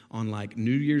myself on like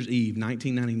New Year's Eve,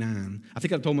 1999, I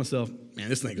think I'd told myself, man,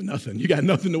 this thing's nothing. You got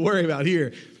nothing to worry about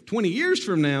here. 20 years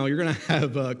from now, you're going to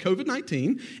have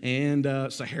COVID-19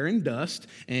 and Saharan dust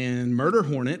and murder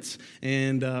hornets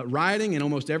and rioting and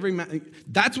almost every...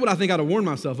 That's what I think I'd have warned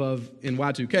myself of in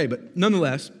Y2K. But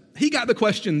nonetheless, he got the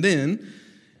question then.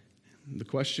 The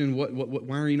question,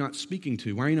 why are you not speaking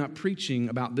to? Why are you not preaching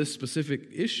about this specific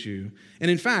issue?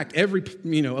 And in fact, every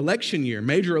election year,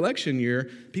 major election year,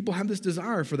 people have this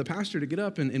desire for the pastor to get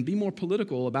up and be more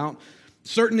political about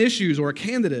certain issues or a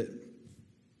candidate.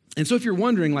 And so if you're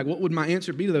wondering, like, what would my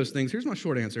answer be to those things? Here's my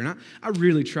short answer. And I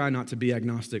really try not to be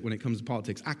agnostic when it comes to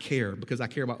politics. I care because I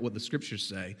care about what the scriptures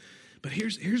say. But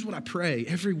here's what I pray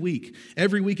every week.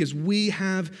 Every week as we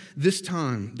have this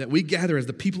time that we gather as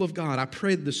the people of God, I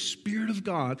pray that the Spirit of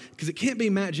God, because it can't be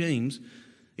Matt James.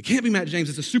 It can't be Matt James.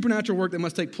 It's a supernatural work that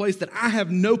must take place that I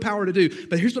have no power to do.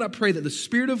 But here's what I pray, that the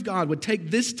Spirit of God would take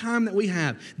this time that we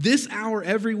have, this hour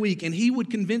every week, and He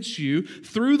would convince you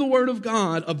through the Word of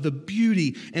God of the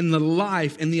beauty and the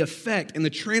life and the effect and the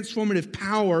transformative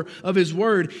power of His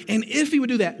Word. And if He would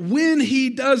do that, when He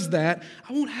does that,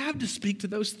 I won't have to speak to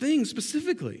those things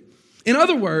specifically. In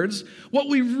other words, what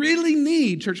we really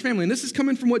need, church family, and this is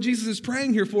coming from what Jesus is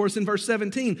praying here for us in verse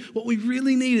 17, what we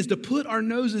really need is to put our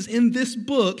noses in this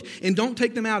book and don't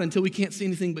take them out until we can't see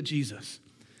anything but Jesus.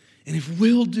 And if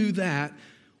we'll do that,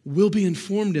 we'll be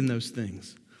informed in those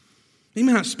things. He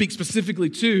may not speak specifically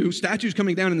to statues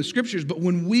coming down in the scriptures, but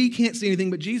when we can't see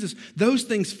anything but Jesus, those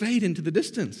things fade into the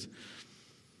distance.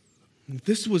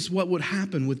 This was what would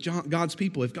happen with God's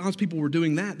people. If God's people were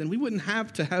doing that, then we wouldn't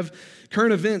have to have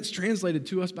current events translated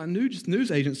to us by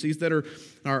news agencies that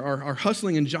are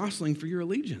hustling and jostling for your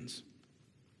allegiance.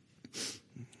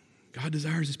 God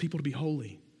desires His people to be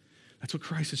holy. That's what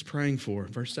Christ is praying for.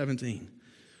 Verse 17.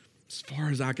 As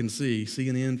far as I can see,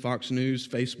 CNN, Fox News,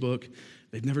 Facebook,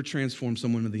 they've never transformed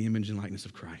someone into the image and likeness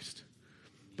of Christ.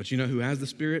 But you know who has the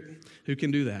Spirit? Who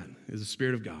can do that? Is the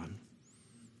Spirit of God.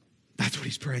 That's what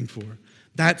He's praying for.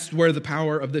 That's where the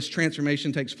power of this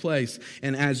transformation takes place.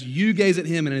 And as you gaze at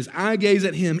Him and as I gaze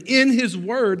at Him in His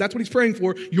Word, that's what He's praying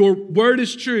for. Your Word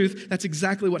is truth. That's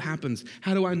exactly what happens.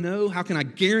 How do I know? How can I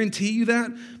guarantee you that?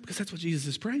 Because that's what Jesus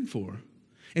is praying for.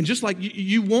 And just like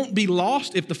you won't be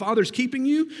lost if the Father's keeping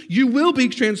you, you will be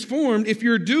transformed if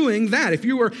you're doing that, if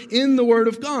you are in the Word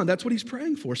of God. That's what He's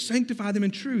praying for. Sanctify them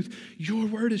in truth. Your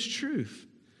Word is truth.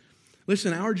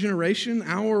 Listen, our generation,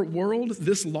 our world,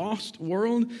 this lost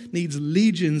world needs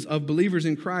legions of believers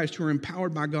in Christ who are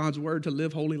empowered by God's word to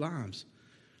live holy lives.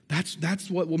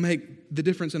 That's what will make the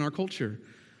difference in our culture.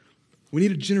 We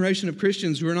need a generation of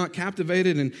Christians who are not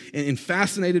captivated and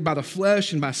fascinated by the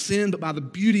flesh and by sin, but by the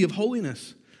beauty of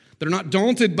holiness. That are not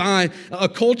daunted by a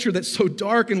culture that's so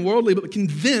dark and worldly, but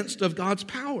convinced of God's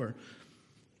power.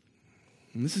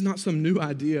 And this is not some new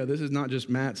idea. This is not just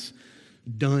Matt's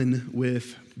done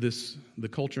with the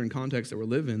culture and context that we're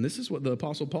living in. This is what the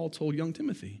Apostle Paul told young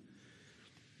Timothy.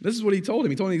 This is what he told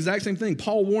him. He told him the exact same thing.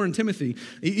 Paul warned Timothy,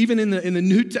 even in the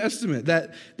New Testament,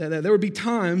 that there would be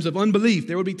times of unbelief.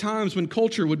 There would be times when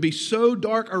culture would be so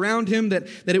dark around him that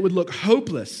it would look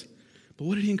hopeless. But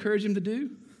what did he encourage him to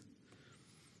do?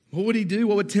 What would he do?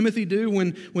 What would Timothy do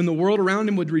when the world around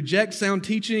him would reject sound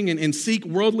teaching and seek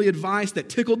worldly advice that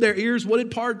tickled their ears? What did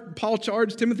Paul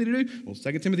charge Timothy to do? Well,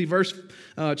 2 Timothy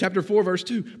chapter 4, verse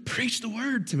 2. Preach the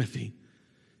word, Timothy.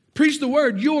 Preach the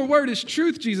word. Your word is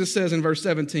truth, Jesus says in verse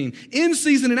 17. In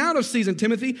season and out of season,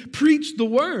 Timothy, preach the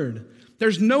word.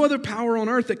 There's no other power on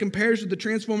earth that compares to the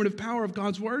transformative power of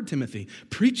God's word, Timothy.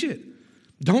 Preach it.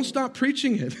 Don't stop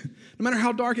preaching it. No matter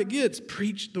how dark it gets,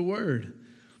 preach the word.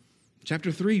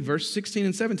 Chapter 3, verse 16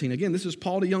 and 17. Again, this is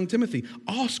Paul to young Timothy.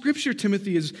 All scripture,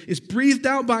 Timothy, is breathed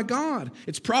out by God.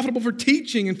 It's profitable for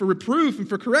teaching and for reproof and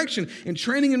for correction and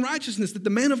training in righteousness, that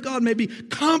the man of God may be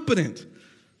competent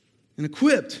and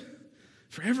equipped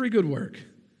for every good work.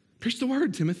 Preach the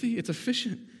word, Timothy. It's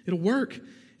efficient. It'll work.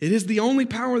 It is the only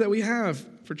power that we have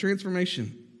for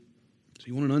transformation. So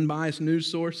you want an unbiased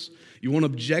news source? You want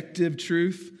objective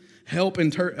truth? You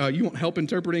want help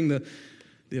interpreting the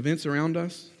events around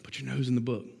us? Put your nose in the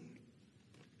book.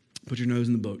 Put your nose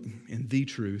in the book, and the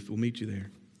truth will meet you there.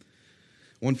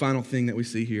 One final thing that we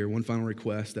see here, one final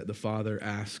request that the Father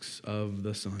asks of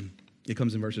the Son. It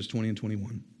comes in verses 20 and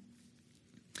 21.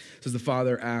 It says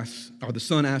the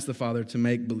Son asks the Father to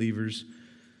make believers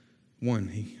one.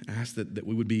 He asked that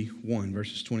we would be one,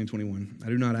 verses 20 and 21. I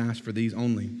do not ask for these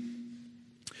only,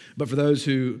 but for those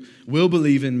who will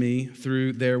believe in me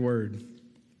through their word,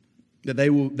 that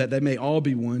they may all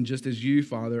be one, just as you,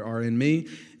 Father, are in me,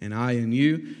 and I in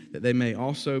you, that they may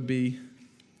also be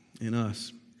in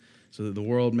us, so that the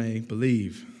world may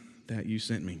believe that you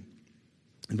sent me.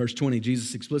 In verse 20,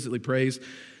 Jesus explicitly prays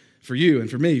for you and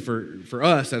for me, for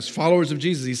us as followers of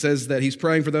Jesus. He says that he's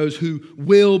praying for those who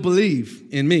will believe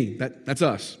in me. That's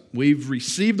us. We've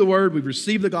received the word. We've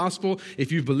received the gospel.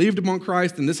 If you've believed upon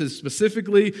Christ, and this is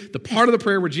specifically the part of the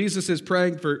prayer where Jesus is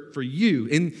praying for you,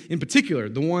 in particular,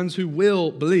 the ones who will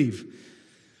believe.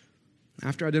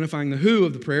 After identifying the who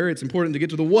of the prayer, it's important to get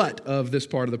to the what of this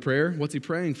part of the prayer. What's he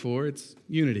praying for? It's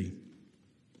unity.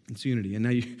 It's unity. And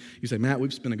now you say, Matt,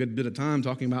 we've spent a good bit of time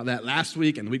talking about that last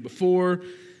week and the week before.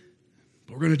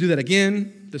 We're going to do that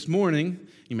again this morning.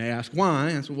 You may ask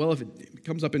why. I said, well, if it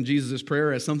comes up in Jesus'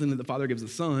 prayer as something that the Father gives the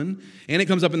Son, and it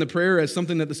comes up in the prayer as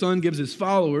something that the Son gives his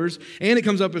followers, and it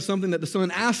comes up as something that the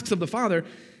Son asks of the Father, it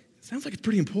sounds like it's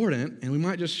pretty important, and we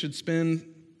might should spend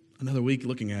another week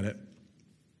looking at it.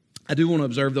 I do want to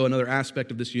observe, though, another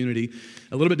aspect of this unity,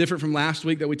 a little bit different from last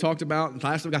week that we talked about.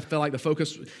 Last week, I felt like the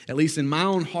focus, at least in my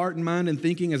own heart and mind and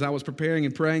thinking as I was preparing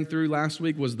and praying through last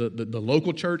week, was the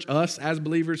local church, us as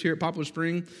believers here at Poplar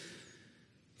Spring.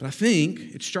 But I think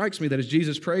it strikes me that as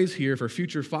Jesus prays here for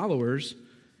future followers,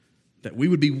 that we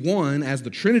would be one as the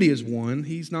Trinity is one.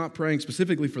 He's not praying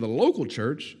specifically for the local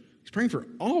church. He's praying for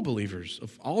all believers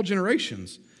of all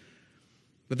generations.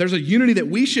 That there's a unity that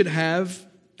we should have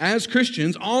as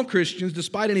Christians, all Christians,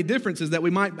 despite any differences that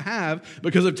we might have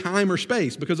because of time or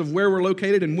space, because of where we're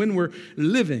located and when we're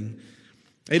living.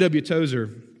 A.W.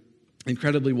 Tozer,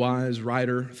 incredibly wise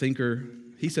writer, thinker,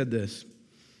 he said this: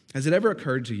 has it ever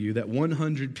occurred to you that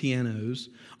 100 pianos,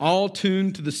 all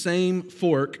tuned to the same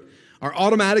fork, are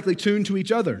automatically tuned to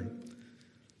each other?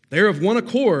 They're of one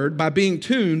accord by being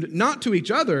tuned not to each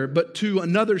other, but to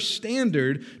another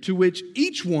standard to which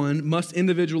each one must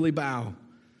individually bow.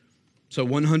 So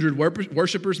 100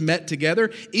 worshipers met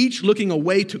together, each looking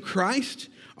away to Christ,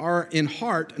 are in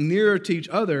heart nearer to each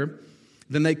other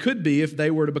than they could be if they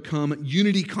were to become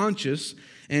unity conscious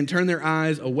and turn their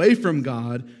eyes away from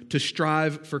God to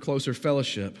strive for closer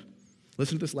fellowship.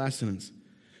 Listen to this last sentence.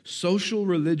 Social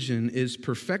religion is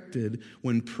perfected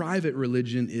when private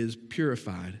religion is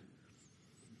purified.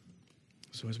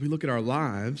 So as we look at our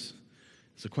lives,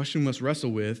 it's a question we must wrestle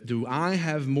with. Do I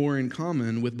have more in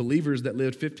common with believers that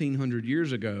lived 1,500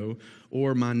 years ago,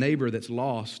 or my neighbor that's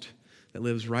lost that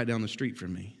lives right down the street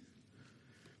from me?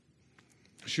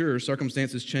 Sure,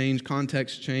 circumstances change,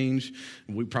 contexts change,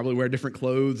 we probably wear different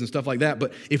clothes and stuff like that,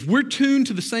 but if we're tuned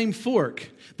to the same fork,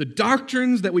 the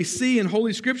doctrines that we see in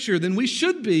Holy Scripture, then we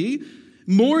should be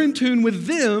more in tune with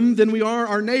them than we are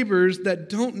our neighbors that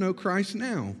don't know Christ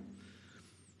now.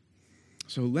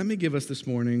 So let me give us this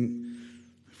morning,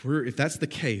 if that's the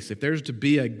case, if there's to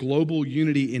be a global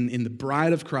unity in the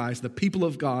bride of Christ, the people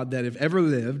of God that have ever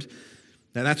lived,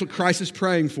 that's what Christ is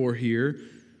praying for here.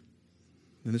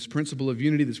 And this principle of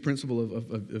unity, this principle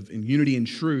of unity in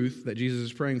truth that Jesus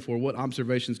is praying for, what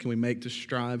observations can we make to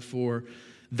strive for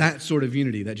that sort of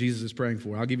unity that Jesus is praying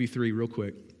for? I'll give you 3 real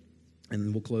quick, and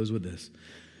then we'll close with this.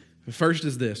 The first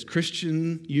is this: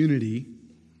 Christian unity,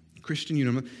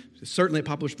 certainly at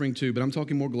Poplar Spring too, but I'm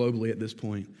talking more globally at this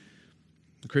point.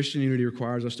 Christian unity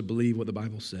requires us to believe what the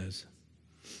Bible says.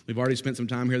 We've already spent some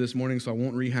time here this morning, so I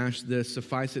won't rehash this.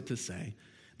 Suffice it to say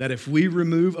that if we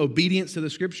remove obedience to the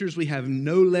Scriptures, we have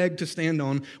no leg to stand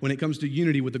on when it comes to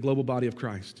unity with the global body of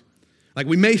Christ. Like,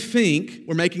 we may think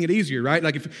we're making it easier, right?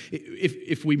 Like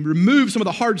if we remove some of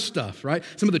the hard stuff, right?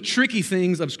 Some of the tricky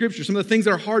things of Scripture, some of the things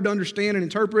that are hard to understand and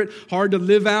interpret, hard to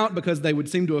live out because they would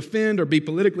seem to offend or be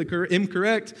politically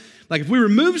incorrect. Like, if we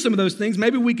remove some of those things,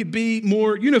 maybe we could be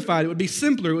more unified. It would be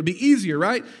simpler. It would be easier,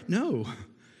 right? No.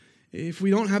 If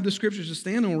we don't have the Scriptures to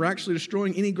stand on, we're actually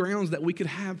destroying any grounds that we could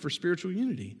have for spiritual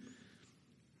unity.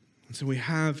 And so we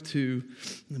have to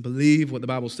believe what the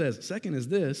Bible says. Second is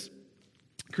this: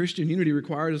 Christian unity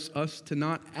requires us to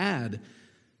not add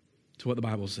to what the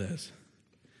Bible says.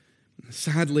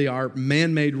 Sadly, our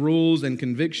man-made rules and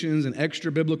convictions and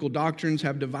extra-biblical doctrines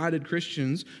have divided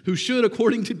Christians who should,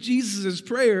 according to Jesus'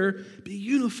 prayer, be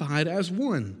unified as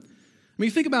one. I mean,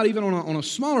 think about even on a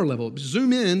smaller level,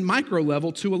 zoom in, micro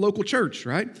level, to a local church,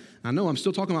 right? I know I'm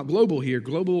still talking about global here,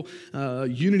 global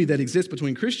unity that exists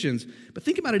between Christians, but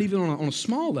think about it even on a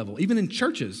small level, even in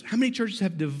churches. How many churches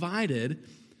have divided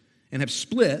and have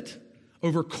split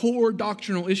over core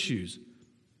doctrinal issues?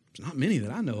 There's not many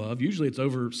that I know of. Usually it's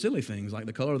over silly things like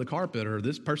the color of the carpet, or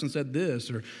this person said this,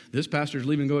 or this pastor's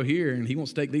leaving to go here and he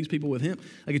won't take these people with him.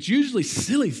 Like, it's usually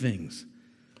silly things.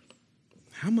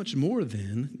 How much more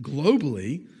then,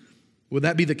 globally, would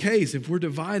that be the case if we're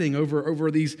dividing over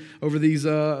these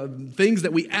things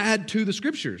that we add to the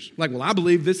Scriptures? Like, well, I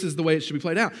believe this is the way it should be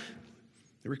played out.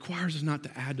 It requires us not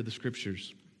to add to the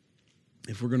Scriptures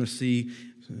if we're going to see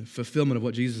fulfillment of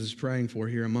what Jesus is praying for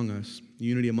here among us,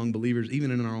 unity among believers, even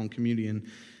in our own community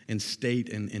and state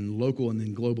and local and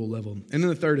then global level. And then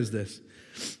the third is this: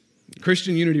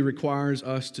 Christian unity requires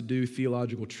us to do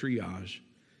theological triage.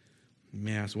 You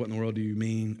may ask, what in the world do you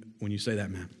mean when you say that,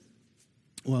 Matt?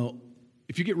 Well,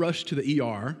 if you get rushed to the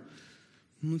ER,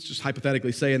 let's just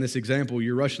hypothetically say in this example,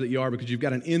 you're rushed to the ER because you've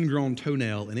got an ingrown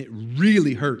toenail and it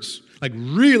really hurts, like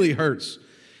really hurts.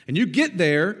 And you get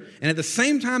there, and at the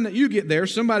same time that you get there,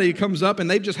 somebody comes up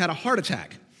and they've just had a heart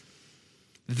attack.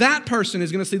 That person is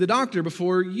going to see the doctor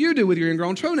before you do with your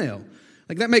ingrown toenail.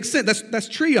 Like, that makes sense. That's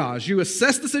triage. You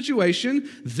assess the situation.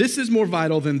 This is more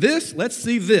vital than this. Let's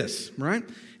see this, right?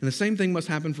 And the same thing must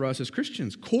happen for us as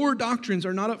Christians. Core doctrines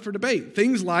are not up for debate.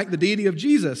 Things like the deity of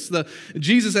Jesus,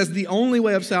 Jesus as the only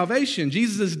way of salvation,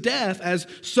 Jesus' death as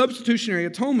substitutionary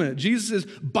atonement, Jesus'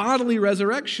 bodily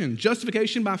resurrection,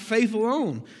 justification by faith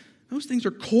alone. Those things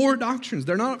are core doctrines.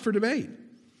 They're not up for debate.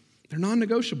 They're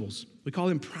non-negotiables. We call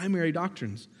them primary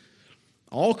doctrines.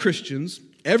 All Christians,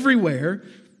 everywhere,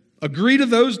 agree to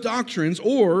those doctrines,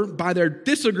 or by their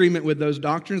disagreement with those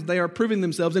doctrines, they are proving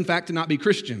themselves, in fact, to not be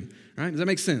Christian. Right? Does that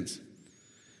make sense?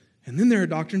 And then there are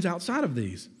doctrines outside of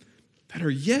these that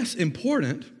are, yes,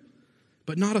 important,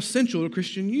 but not essential to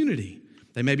Christian unity.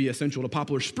 They may be essential to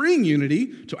Poplar Spring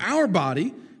unity, to our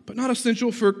body, but not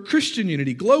essential for Christian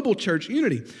unity, global church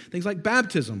unity. Things like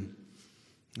baptism,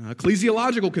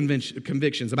 ecclesiological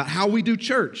convictions about how we do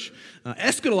church,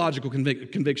 eschatological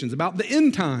convictions about the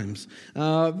end times,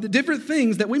 the different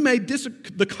things that we may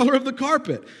the color of the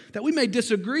carpet, that we may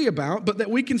disagree about, but that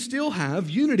we can still have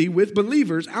unity with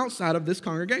believers outside of this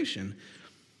congregation.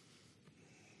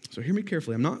 So hear me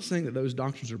carefully. I'm not saying that those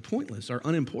doctrines are pointless or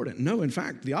unimportant. No, in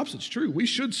fact, the opposite's true. We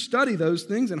should study those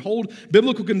things and hold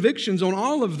biblical convictions on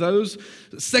all of those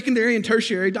secondary and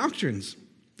tertiary doctrines.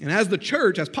 And as the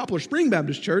church, as Poplar Spring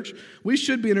Baptist Church, we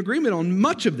should be in agreement on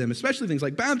much of them, especially things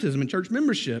like baptism and church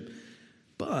membership.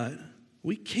 But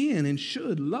we can and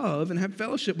should love and have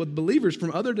fellowship with believers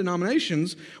from other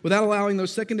denominations without allowing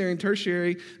those secondary and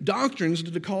tertiary doctrines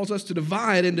to cause us to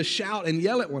divide and to shout and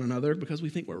yell at one another because we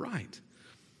think we're right.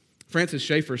 Francis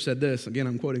Schaeffer said this. Again,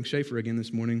 I'm quoting Schaeffer again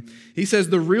this morning. He says,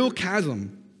 the real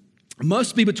chasm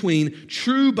must be between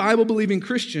true Bible-believing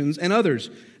Christians and others,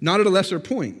 not at a lesser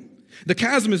point. The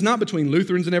chasm is not between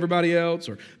Lutherans and everybody else,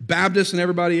 or Baptists and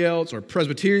everybody else, or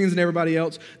Presbyterians and everybody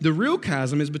else. The real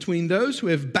chasm is between those who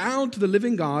have bowed to the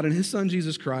living God and his Son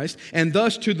Jesus Christ, and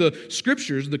thus to the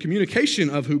Scriptures, the communication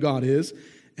of who God is,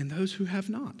 and those who have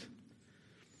not.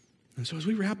 And so as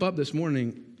we wrap up this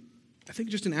morning, I think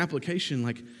just an application,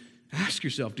 like, ask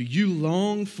yourself, do you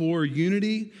long for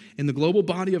unity in the global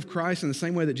body of Christ in the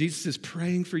same way that Jesus is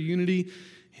praying for unity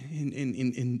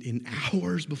in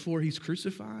hours before he's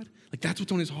crucified? Like, that's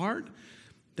what's on his heart?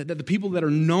 That the people that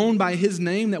are known by his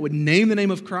name, that would name the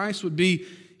name of Christ, would be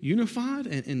unified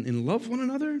and love one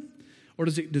another? Or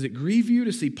does it grieve you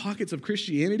to see pockets of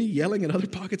Christianity yelling at other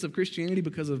pockets of Christianity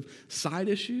because of side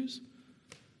issues?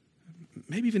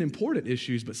 Maybe even important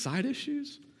issues, but side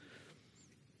issues?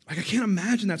 Like, I can't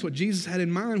imagine that's what Jesus had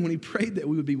in mind when he prayed that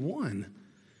we would be one.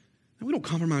 And we don't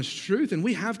compromise truth, and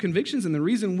we have convictions, and the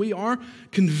reason we are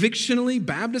convictionally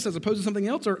Baptist as opposed to something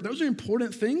else, those are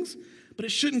important things, but it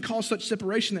shouldn't cause such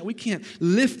separation that we can't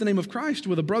lift the name of Christ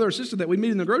with a brother or sister that we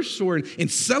meet in the grocery store and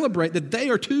celebrate that they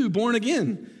are too born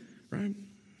again, right?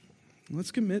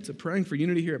 Let's commit to praying for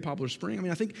unity here at Poplar Spring. I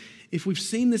mean, I think if we've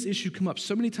seen this issue come up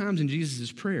so many times in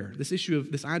Jesus' prayer, this issue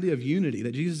of this idea of unity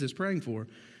that Jesus is praying for,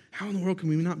 how in the world can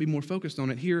we not be more focused on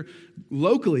it here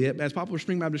locally as Poplar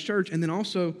Spring Baptist Church, and then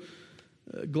also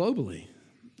globally?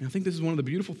 And I think this is one of the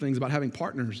beautiful things about having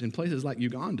partners in places like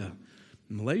Uganda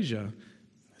and Malaysia,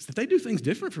 is that they do things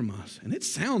different from us. And it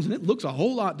sounds and it looks a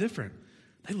whole lot different.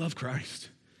 They love Christ.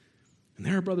 And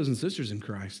they're our brothers and sisters in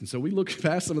Christ. And so we look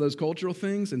past some of those cultural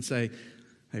things and say,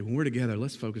 hey, when we're together,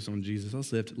 let's focus on Jesus.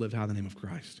 Let's live high in the name of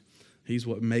Christ. He's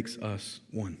what makes us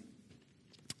one.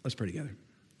 Let's pray together.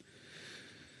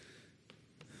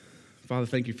 Father,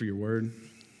 thank you for your word.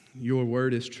 Your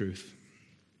word is truth.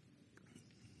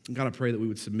 God, I pray that we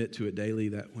would submit to it daily,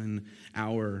 that when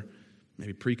our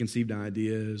maybe preconceived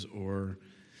ideas or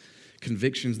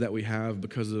convictions that we have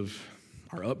because of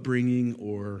our upbringing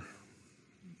or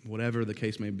whatever the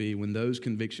case may be, when those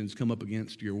convictions come up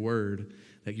against your word,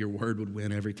 that your word would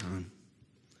win every time.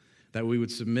 That we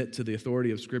would submit to the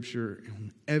authority of Scripture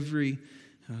in every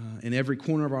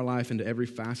corner of our life and to every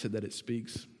facet that it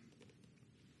speaks.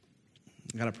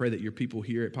 God, I pray that your people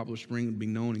here at Poplar Spring would be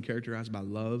known and characterized by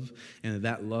love, and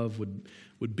that love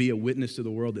would be a witness to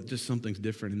the world that just something's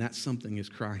different, and that something is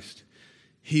Christ.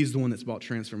 He's the one that's brought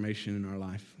transformation in our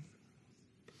life.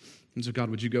 And so, God,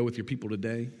 would you go with your people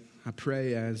today? I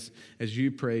pray as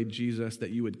you prayed, Jesus,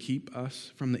 that you would keep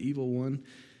us from the evil one,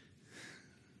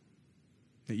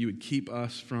 that you would keep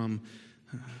us from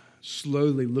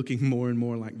slowly looking more and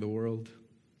more like the world.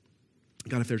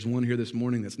 God, if there's one here this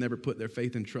morning that's never put their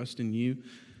faith and trust in you,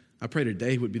 I pray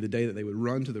today would be the day that they would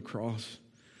run to the cross,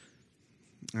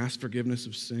 ask forgiveness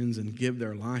of sins, and give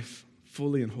their life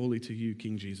fully and wholly to you,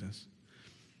 King Jesus.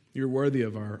 You're worthy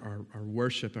of our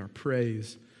worship, our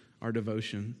praise, our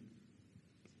devotion.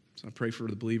 So I pray for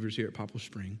the believers here at Poplar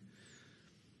Spring.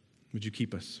 Would you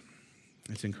keep us?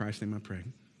 It's in Christ's name I pray.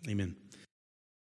 Amen.